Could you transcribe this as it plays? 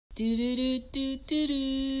What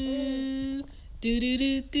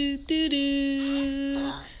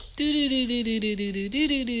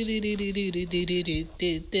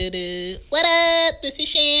up? This is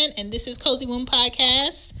Shan, and this is Cozy Womb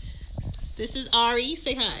Podcast. This is Ari.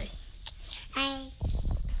 Say hi. Hi.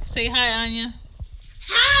 Say hi, Anya.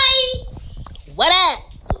 Hi. What up?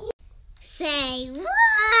 Say what?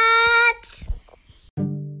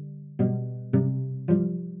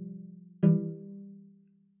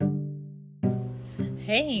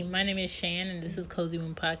 Hey, my name is Shan, and this is Cozy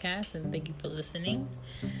Womb Podcast, and thank you for listening.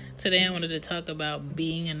 Today I wanted to talk about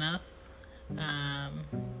being enough.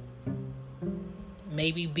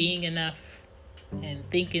 Maybe being enough and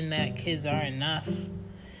thinking that kids are enough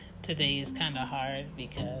today is kind of hard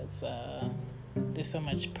because there's so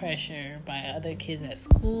much pressure by other kids at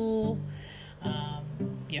school,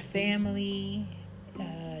 your family,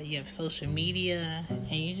 you have social media,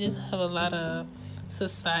 and you just have a lot of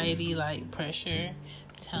society-like pressure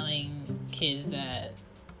telling kids that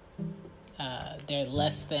they're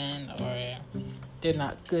less than or they're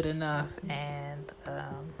not good enough, and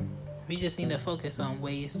we just need to focus on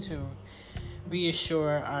ways to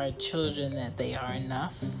reassure our children that they are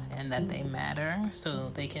enough and that they matter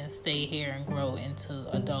so they can stay here and grow into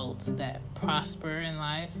adults that prosper in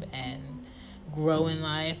life and grow in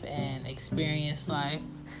life and experience life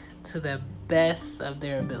to the best of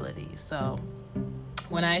their abilities. So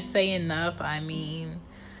when I say enough, I mean,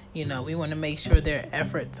 we want to make sure their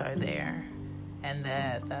efforts are there and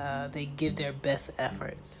that they give their best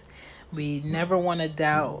efforts. We never want to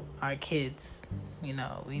doubt our kids. We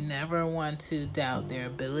never want to doubt their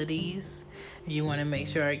abilities. You want to make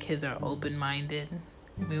sure our kids are open-minded.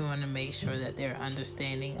 We want to make sure that they're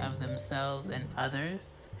understanding of themselves and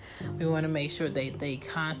others. We want to make sure they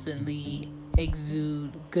constantly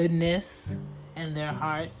exude goodness in their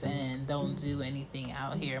hearts and don't do anything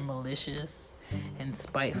out here malicious and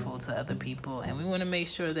spiteful to other people. And we want to make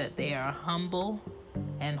sure that they are humble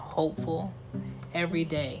and hopeful every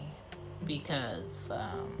day, because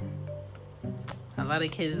a lot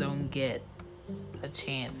of kids don't get a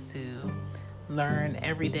chance to learn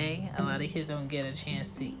every day. A lot of kids don't get a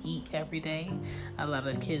chance to eat every day. A lot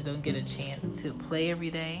of kids don't get a chance to play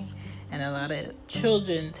every day. And a lot of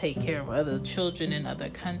children take care of other children in other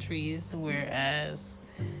countries, whereas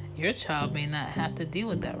your child may not have to deal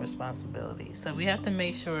with that responsibility. So we have to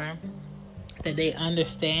make sure that they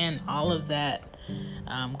understand all of that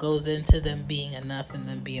goes into them being enough and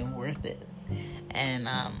them being worth it. And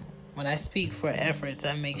when I speak for efforts,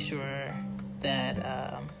 I make sure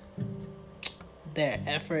that their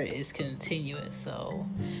effort is continuous. So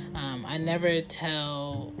I never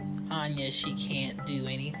tell Anya she can't do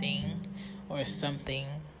anything or something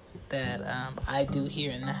that I do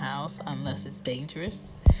here in the house unless it's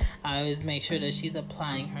dangerous. I always make sure that she's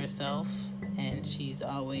applying herself and she's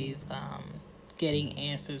always getting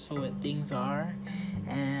answers for what things are,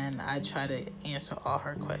 and I try to answer all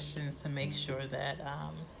her questions to make sure that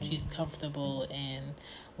she's comfortable in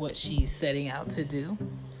what she's setting out to do,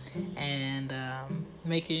 and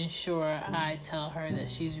making sure I tell her that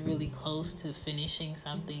she's really close to finishing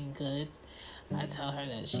something good. I tell her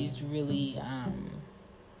that she's really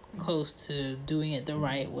close to doing it the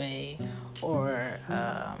right way, or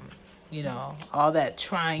all that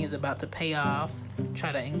trying is about to pay off.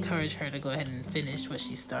 Try to encourage her to go ahead and finish what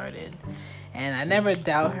she started. And I never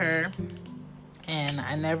doubt her, and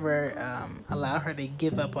I never allow her to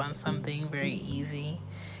give up on something very easy.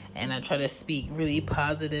 And I try to speak really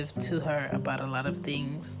positive to her about a lot of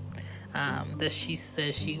things that she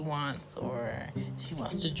says she wants, or she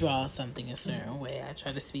wants to draw something a certain way. I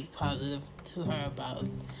try to speak positive to her about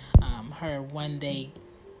her one day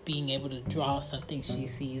being able to draw something she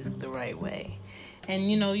sees the right way. And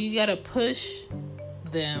you gotta push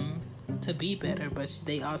them to be better, but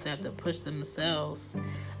they also have to push themselves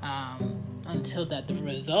until that the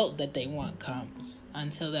result that they want comes,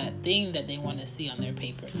 until that thing that they want to see on their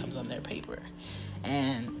paper comes on their paper.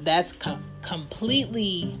 And that's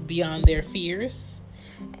completely beyond their fears,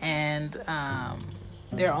 and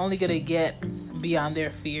they're only gonna get beyond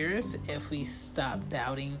their fears if we stop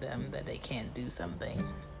doubting them that they can't do something.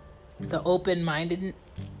 The open-minded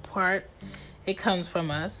part, it comes from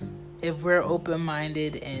us. If we're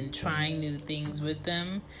open-minded and trying new things with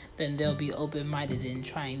them, then they'll be open-minded in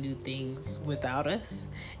trying new things without us,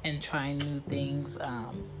 and trying new things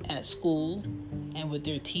at school and with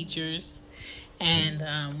their teachers.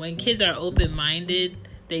 And when kids are open-minded,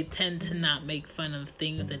 they tend to not make fun of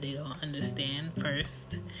things that they don't understand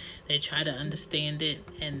first. They try to understand it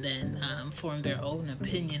and then form their own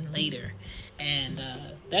opinion later. And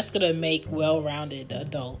that's going to make well-rounded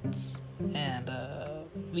adults. And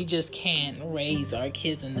We just can't raise our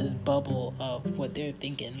kids in this bubble of what they're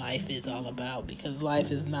thinking life is all about, because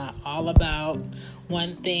life is not all about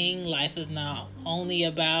one thing. Life is not only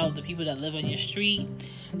about the people that live on your street,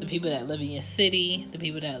 the people that live in your city, the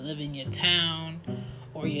people that live in your town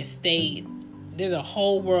or your state. There's a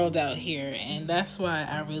whole world out here, and that's why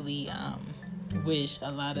I really wish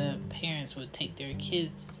a lot of parents would take their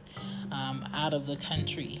kids out of the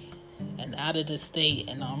country and out of the state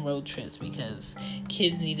and on road trips, because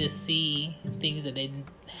kids need to see things that they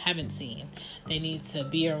haven't seen. They need to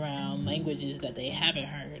be around languages that they haven't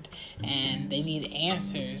heard, and they need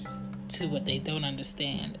answers to what they don't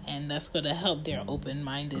understand, and that's going to help their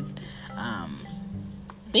open-minded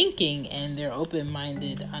thinking and their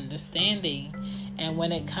open-minded understanding. And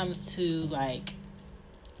when it comes to like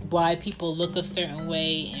why people look a certain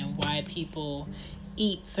way and why people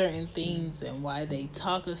eat certain things and why they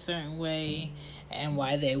talk a certain way and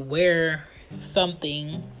why they wear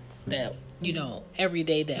something that, you know, every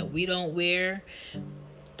day that we don't wear,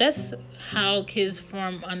 that's how kids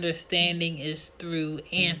form understanding, is through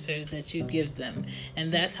answers that you give them.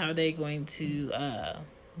 And that's how they're going to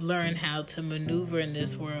learn how to maneuver in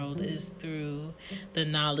this world, is through the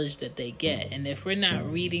knowledge that they get. And if we're not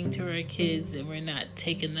reading to our kids, and we're not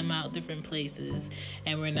taking them out different places,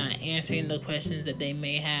 and we're not answering the questions that they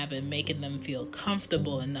may have and making them feel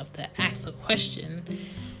comfortable enough to ask a question,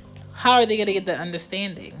 how are they going to get the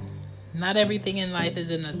understanding? Not everything in life is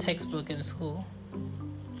in a textbook in school.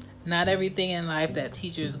 Not everything in life that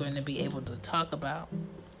teacher is going to be able to talk about.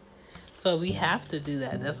 So we have to do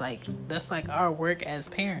that. That's like our work as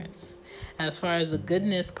parents. As far as the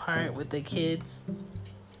goodness part with the kids,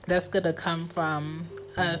 that's going to come from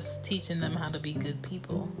us teaching them how to be good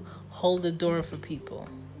people. Hold the door for people.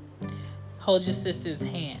 Hold your sister's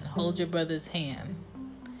hand. Hold your brother's hand.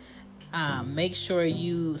 Make sure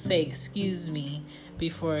you say excuse me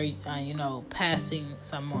before passing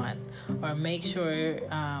someone, or make sure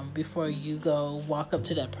before you go walk up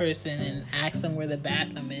to that person and ask them where the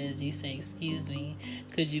bathroom is, you say, excuse me,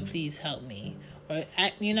 could you please help me? Or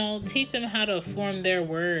teach them how to form their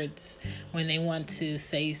words when they want to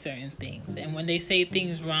say certain things, and when they say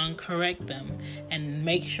things wrong, correct them and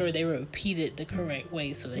make sure they repeat it the correct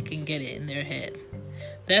way so they can get it in their head.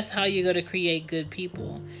 That's how you're going to create good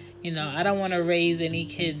people. I don't want to raise any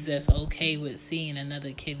kids that's okay with seeing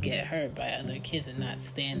another kid get hurt by other kids and not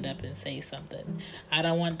stand up and say something. I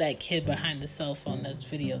don't want that kid behind the cell phone that's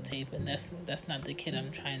videotaping. That's not the kid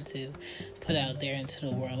I'm trying to put out there into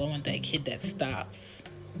the world. I want that kid that stops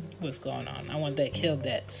what's going on. I want that kid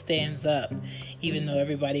that stands up even though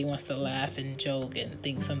everybody wants to laugh and joke and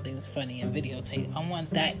think something's funny and videotape. I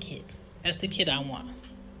want that kid. That's the kid I want.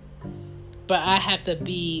 But I have to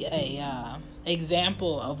be a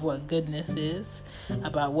example of what goodness is,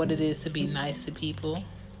 about what it is to be nice to people.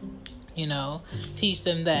 Teach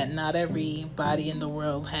them that not everybody in the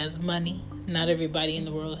world has money. Not everybody in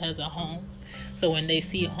the world has a home. So when they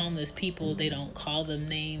see homeless people, they don't call them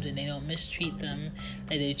names and they don't mistreat them.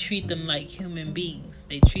 They treat them like human beings.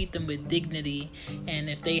 They treat them with dignity. And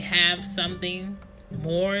if they have something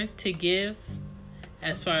more to give,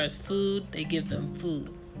 as far as food, they give them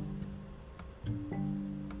food.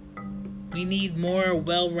 We need more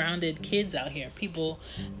well-rounded kids out here. People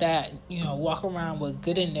that, walk around with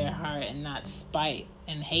good in their heart and not spite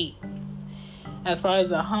and hate. As far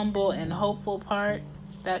as the humble and hopeful part,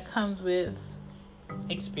 that comes with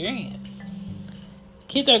experience.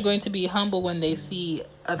 Kids are going to be humble when they see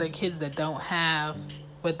other kids that don't have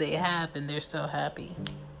what they have, and they're so happy.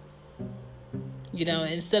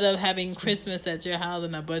 Instead of having Christmas at your house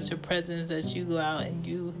and a bunch of presents that you go out and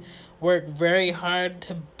you work very hard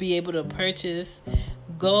to be able to purchase,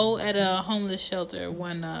 go at a homeless shelter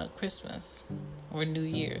one Christmas or New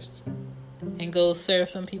Year's and go serve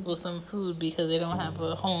some people some food because they don't have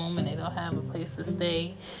a home and they don't have a place to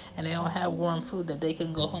stay and they don't have warm food that they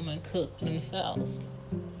can go home and cook themselves.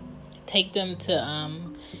 Take them to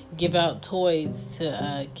give out toys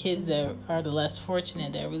to kids that are the less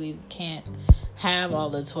fortunate, that really can't have all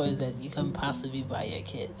the toys that you can possibly buy your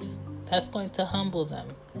kids. That's going to humble them.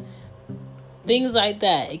 Things like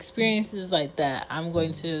that, experiences like that, I'm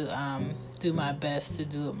going to do my best to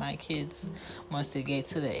do with my kids once they get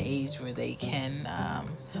to the age where they can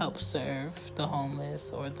help serve the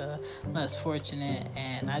homeless or the less fortunate.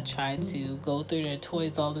 And I try to go through their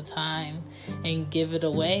toys all the time and give it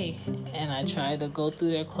away. And I try to go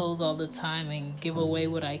through their clothes all the time and give away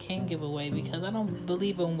what I can give away, because I don't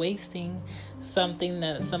believe in wasting something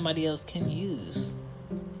that somebody else can use.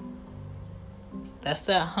 That's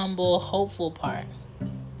that humble, hopeful part.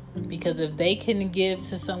 Because if they can give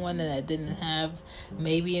to someone that didn't have,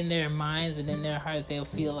 maybe in their minds and in their hearts, they'll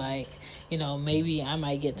feel like, maybe I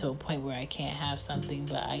might get to a point where I can't have something,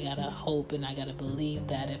 but I gotta hope and I gotta believe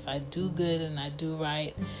that if I do good and I do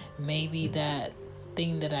right, maybe that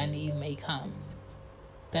thing that I need may come.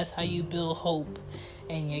 That's how you build hope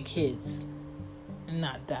in your kids, and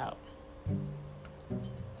not doubt.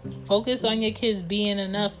 Focus on your kids being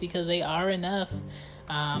enough, because they are enough.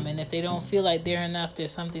 And if they don't feel like they're enough,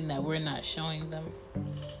 there's something that we're not showing them.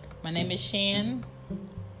 My name is Shan.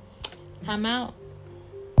 I'm out.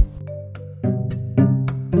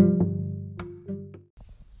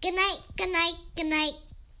 Good night, good night, good night,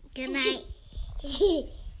 good night.